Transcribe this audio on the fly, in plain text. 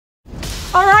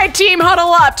Alright team,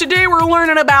 huddle up. Today we're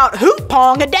learning about Hoop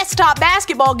Pong, a desktop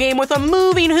basketball game with a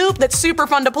moving hoop that's super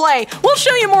fun to play. We'll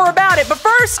show you more about it, but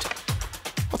first,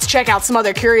 let's check out some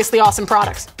other curiously awesome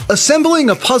products. Assembling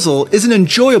a puzzle is an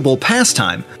enjoyable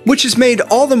pastime, which is made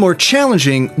all the more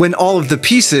challenging when all of the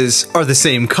pieces are the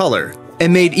same color,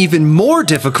 and made even more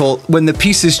difficult when the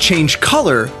pieces change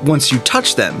color once you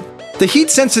touch them. The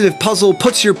heat-sensitive puzzle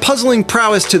puts your puzzling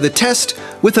prowess to the test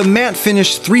with a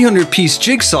matte-finished 300-piece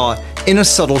jigsaw in a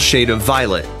subtle shade of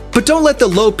violet. But don't let the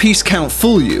low piece count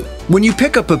fool you. When you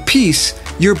pick up a piece,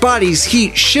 your body's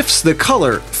heat shifts the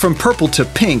color from purple to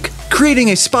pink, creating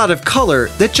a spot of color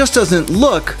that just doesn't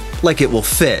look like it will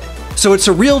fit. So it's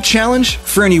a real challenge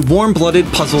for any warm-blooded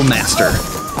puzzle master.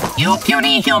 You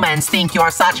puny humans think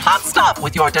you're such hot stuff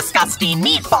with your disgusting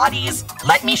meat bodies.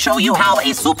 Let me show you how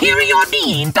a superior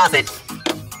being does it.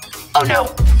 Oh no.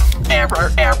 Error,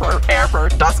 error, error.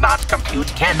 Does not compute,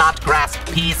 cannot grasp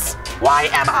peace. Why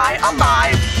am I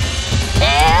alive?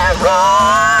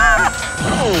 Error!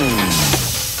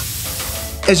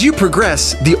 As you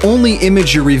progress, the only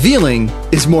image you're revealing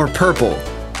is more purple,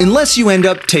 unless you end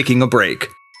up taking a break.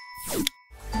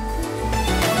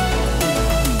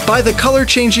 Buy the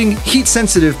color-changing,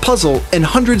 heat-sensitive puzzle and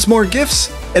hundreds more gifts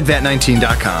at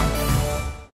VAT19.com.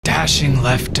 Dashing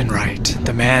left and right,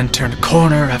 the man turned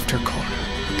corner after corner,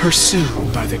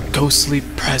 pursued by the ghostly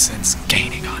presence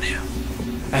gaining on him.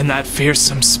 And that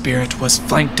fearsome spirit was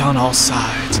flanked on all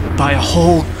sides by a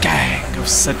whole gang of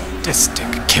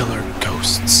sadistic killer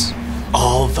ghosts,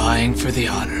 all vying for the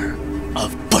honor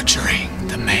of butchering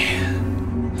the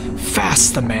man.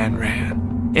 Fast the man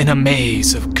ran, in a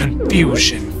maze of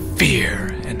confusion,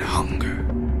 fear, and hunger.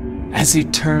 As he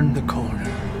turned the corner,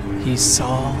 he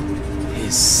saw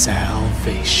his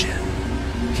salvation.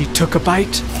 He took a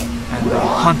bite, and the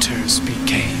hunters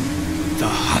became the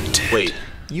hunted. Wait,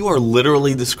 you are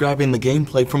literally describing the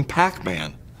gameplay from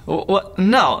Pac-Man. What?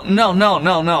 No,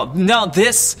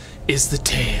 this is the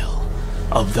tale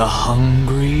of the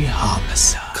hungry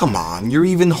homicide. Come on, you're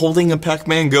even holding a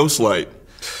Pac-Man ghost light.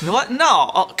 What? No,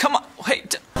 oh, come on,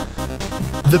 wait.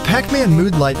 The Pac-Man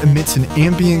mood light emits an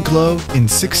ambient glow in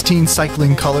 16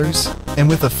 cycling colors, and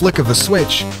with a flick of a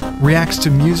switch, reacts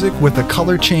to music with a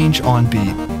color change on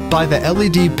beat. Buy the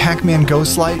LED Pac-Man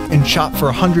Ghost Light and shop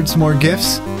for hundreds more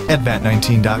gifts at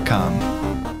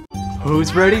VAT19.com.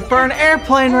 Who's ready for an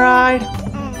airplane ride?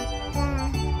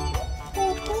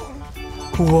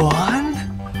 1,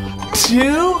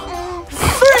 2,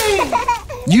 3!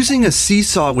 Using a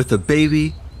seesaw with a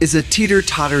baby is a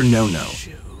teeter-totter no-no.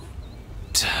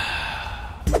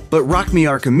 But Rock Me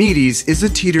Archimedes is a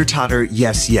teeter-totter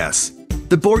yes.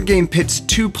 The board game pits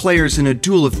two players in a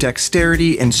duel of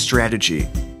dexterity and strategy.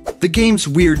 The game's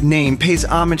weird name pays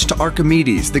homage to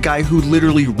Archimedes, the guy who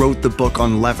literally wrote the book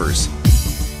on levers.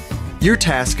 Your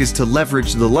task is to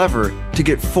leverage the lever to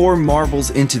get 4 marbles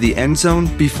into the end zone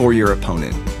before your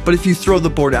opponent. But if you throw the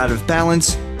board out of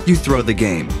balance, you throw the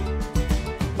game.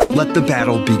 Let the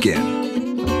battle begin.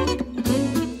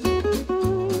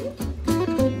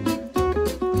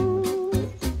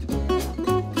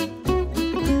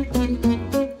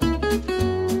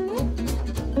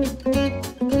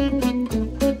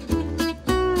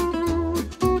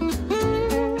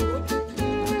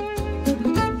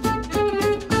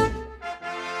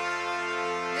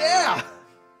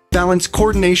 Balance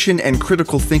coordination and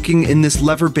critical thinking in this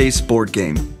lever-based board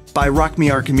game. Buy Rock Me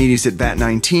Archimedes at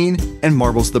VAT19 and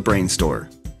Marbles the Brain Store.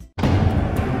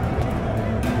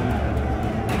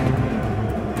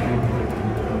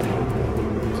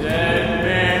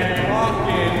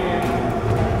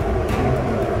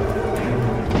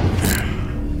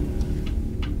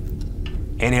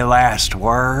 Any last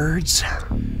words?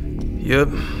 Yep.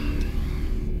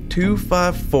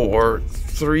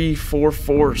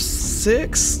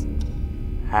 2543446?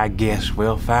 I guess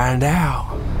we'll find out.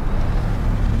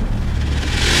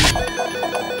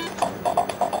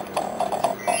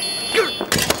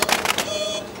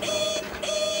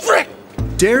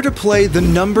 Dare to play the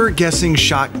number guessing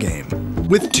shot game.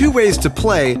 With 2 ways to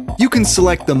play, you can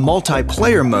select the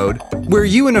multiplayer mode, where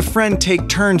you and a friend take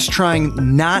turns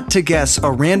trying not to guess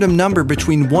a random number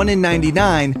between 1 and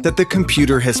 99 that the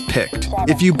computer has picked.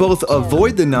 If you both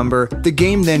avoid the number, the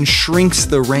game then shrinks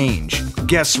the range.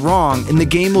 Guess wrong, and the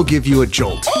game will give you a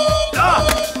jolt.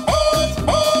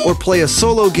 Or play a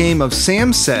solo game of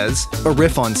Sam Says, a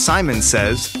riff on Simon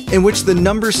Says, in which the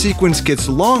number sequence gets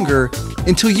longer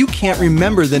until you can't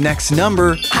remember the next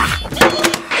number.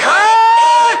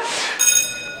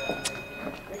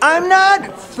 I'm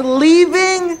not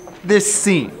leaving this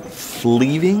scene.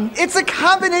 Leaving? It's a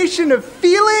combination of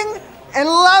feeling and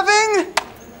loving,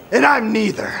 and I'm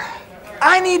neither.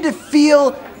 I need to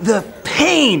feel the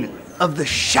pain of the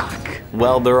shock.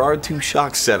 Well, there are 2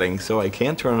 shock settings, so I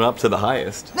can't turn it up to the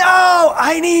highest. No,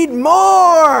 I need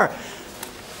more!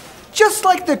 Just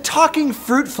like the talking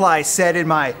fruit fly said in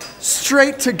my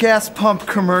straight-to-gas pump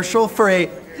commercial for a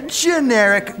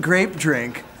generic grape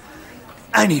drink,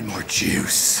 I need more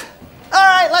juice. All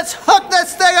right, let's hook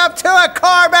this thing up to a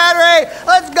car battery.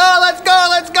 Let's go, let's go,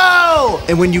 let's go!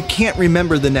 And when you can't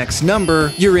remember the next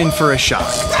number, you're in for a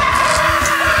shock.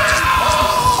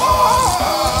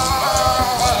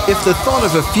 If the thought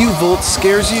of a few volts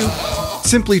scares you,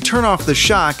 simply turn off the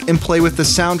shock and play with the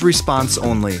sound response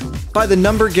only. Buy the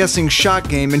number guessing shock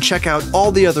game and check out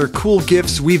all the other cool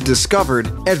gifts we've discovered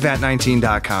at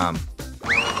vat19.com.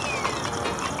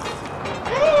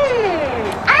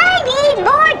 I need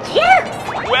more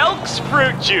juice! Welk's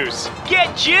Fruit Juice.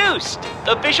 Get juiced!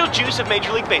 Official juice of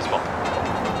Major League Baseball.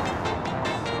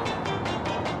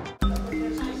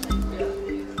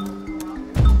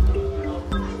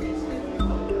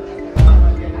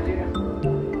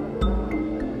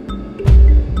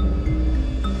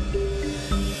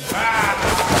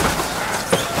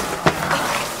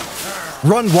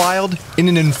 Run wild in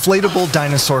an inflatable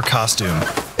dinosaur costume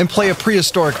and play a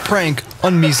prehistoric prank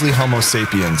on measly Homo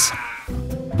sapiens.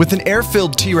 With an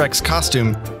air-filled T-Rex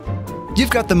costume, you've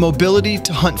got the mobility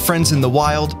to hunt friends in the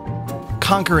wild,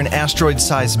 conquer an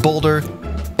asteroid-sized boulder,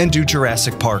 and do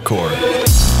Jurassic parkour.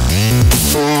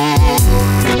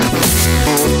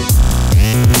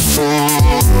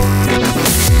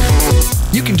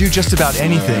 You can do just about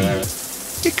anything,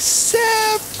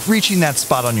 except reaching that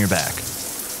spot on your back.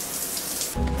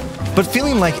 But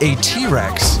feeling like a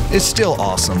T-Rex is still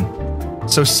awesome.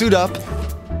 So suit up,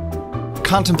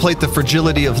 contemplate the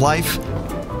fragility of life,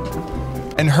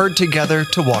 and herd together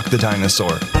to walk the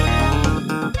dinosaur.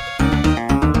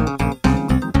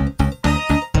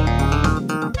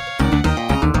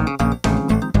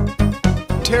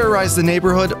 Terrorize the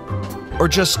neighborhood, or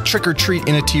just trick-or-treat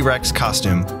in a T-Rex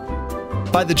costume.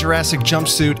 Buy the Jurassic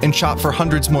jumpsuit and shop for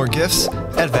hundreds more gifts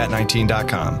at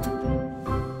vat19.com.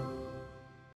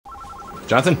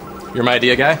 Jonathan, you're my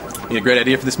idea guy. Need a great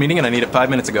idea for this meeting, and I need it 5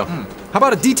 minutes ago. How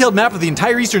about a detailed map of the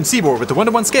entire eastern seaboard with the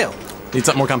 1-to-1 scale? Need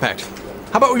something more compact.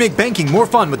 How about we make banking more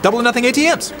fun with double or nothing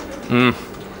ATMs?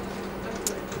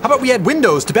 How about we add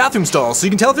windows to bathroom stalls so you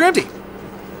can tell if they're empty?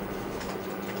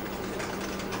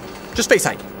 Just face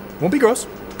height. Won't be gross.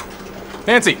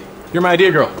 Nancy, you're my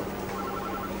idea girl.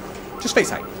 Just face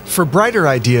height. For brighter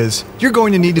ideas, you're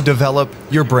going to need to develop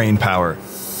your brain power.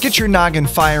 Get your noggin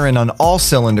firing on all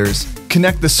cylinders,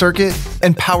 connect the circuit,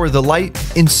 and power the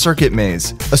light in Circuit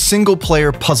Maze, a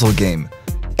single-player puzzle game.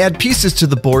 Add pieces to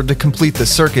the board to complete the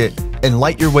circuit and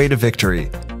light your way to victory.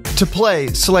 To play,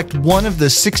 select one of the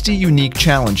 60 unique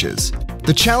challenges.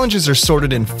 The challenges are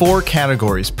sorted in 4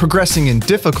 categories, progressing in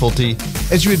difficulty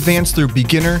as you advance through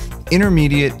beginner,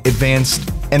 intermediate,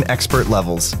 advanced, and expert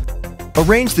levels.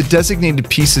 Arrange the designated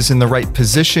pieces in the right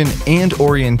position and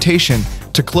orientation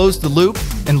to close the loop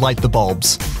and light the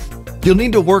bulbs. You'll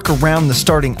need to work around the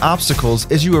starting obstacles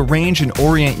as you arrange and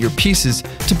orient your pieces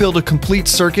to build a complete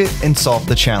circuit and solve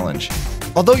the challenge.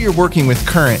 Although you're working with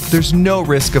current, there's no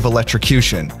risk of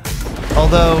electrocution.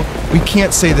 Although, we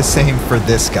can't say the same for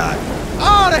this guy.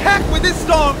 Oh, the heck with this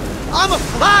storm! I'ma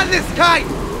fly this kite!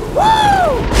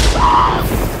 Woo!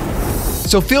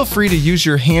 So feel free to use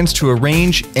your hands to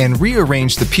arrange and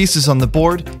rearrange the pieces on the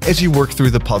board as you work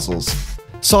through the puzzles.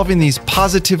 Solving these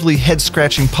positively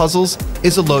head-scratching puzzles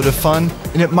is a load of fun,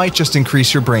 and it might just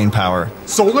increase your brain power.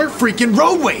 Solar freaking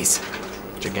roadways!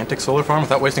 Gigantic solar farm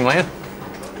without wasting land?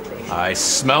 I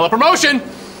smell a promotion!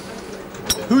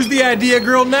 Who's the idea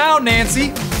girl now,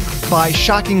 Nancy? Buy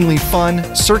shockingly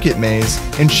fun Circuit Maze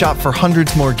and shop for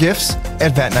hundreds more gifts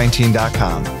at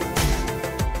vat19.com.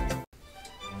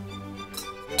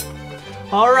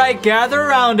 All right, gather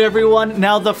around, everyone.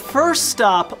 Now, the first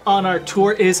stop on our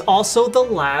tour is also the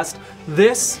last.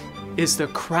 This is the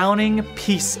crowning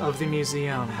piece of the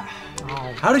museum.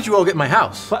 Oh. How did you all get in my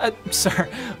house? But, sir,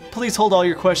 please hold all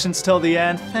your questions till the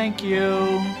end. Thank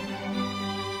you.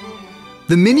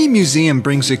 The Mini Museum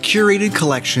brings a curated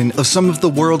collection of some of the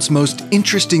world's most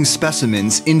interesting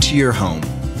specimens into your home.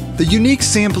 The unique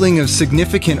sampling of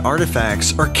significant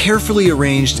artifacts are carefully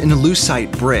arranged in a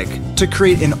lucite brick to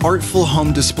create an artful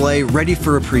home display ready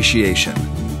for appreciation.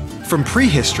 From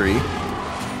prehistory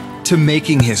to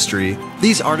making history,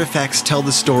 these artifacts tell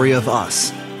the story of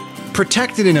us.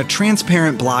 Protected in a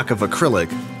transparent block of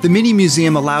acrylic, the Mini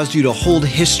Museum allows you to hold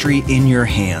history in your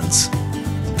hands.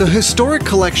 The historic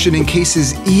collection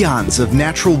encases eons of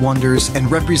natural wonders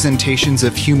and representations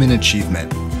of human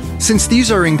achievement. Since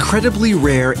these are incredibly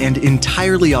rare and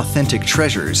entirely authentic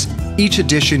treasures, Each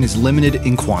edition is limited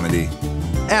in quantity.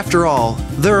 After all,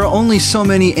 there are only so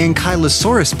many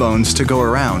Ankylosaurus bones to go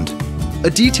around. A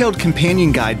detailed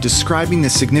companion guide describing the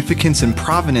significance and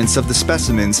provenance of the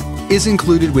specimens is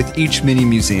included with each mini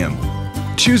museum.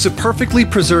 Choose a perfectly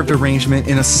preserved arrangement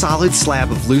in a solid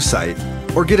slab of lucite,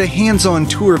 or get a hands-on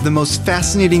tour of the most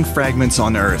fascinating fragments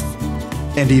on Earth,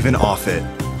 and even off it.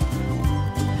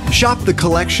 Shop the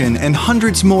collection and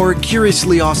hundreds more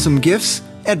curiously awesome gifts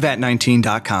at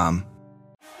vat19.com.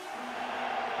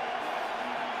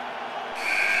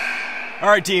 All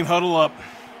right, team, huddle up.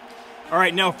 All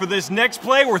right, now for this next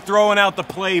play, we're throwing out the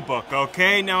playbook,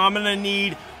 okay? Now I'm gonna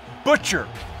need Butcher.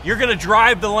 You're gonna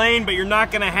drive the lane, but you're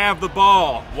not gonna have the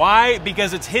ball. Why?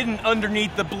 Because it's hidden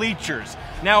underneath the bleachers.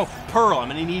 Now, Pearl, I'm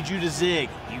gonna need you to zig.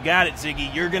 You got it,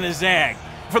 Ziggy, you're gonna zag.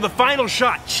 For the final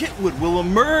shot, Chitwood will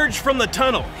emerge from the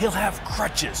tunnel. He'll have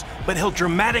crutches, but he'll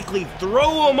dramatically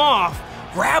throw them off,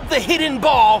 grab the hidden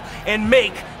ball, and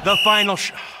make the final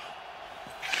shot.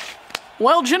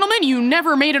 Well, gentlemen, you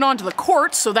never made it onto the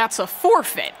court, so that's a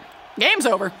forfeit. Game's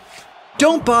over.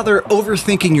 Don't bother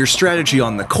overthinking your strategy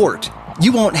on the court.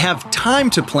 You won't have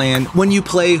time to plan when you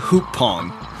play Hoop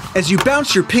Pong. As you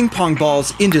bounce your ping pong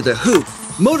balls into the hoop,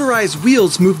 motorized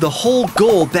wheels move the whole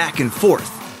goal back and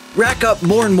forth. Rack up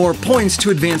more and more points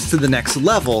to advance to the next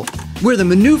level, where the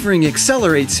maneuvering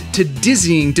accelerates to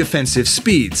dizzying defensive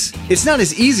speeds. It's not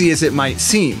as easy as it might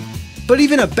seem, but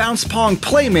even a bounce pong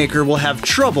playmaker will have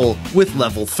trouble with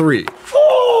level 3.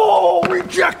 Oh,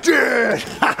 rejected!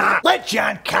 Let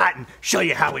John Cotton show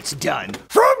you how it's done.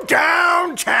 From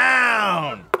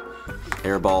downtown!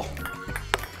 Airball.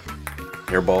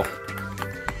 Airball.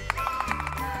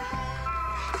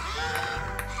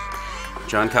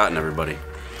 John Cotton, everybody.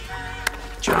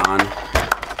 John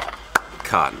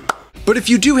Cotton. But if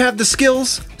you do have the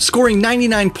skills, scoring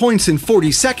 99 points in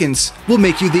 40 seconds will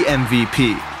make you the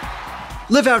MVP.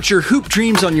 Live out your hoop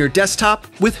dreams on your desktop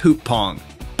with Hoop Pong.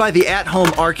 Buy the at-home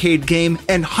arcade game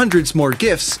and hundreds more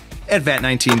gifts at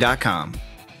vat19.com.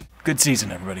 Good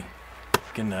season, everybody. You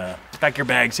can pack your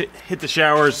bags, hit the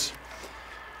showers.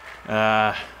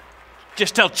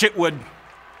 Just tell Chitwood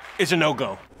it's a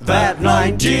no-go.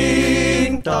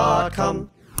 vat19.com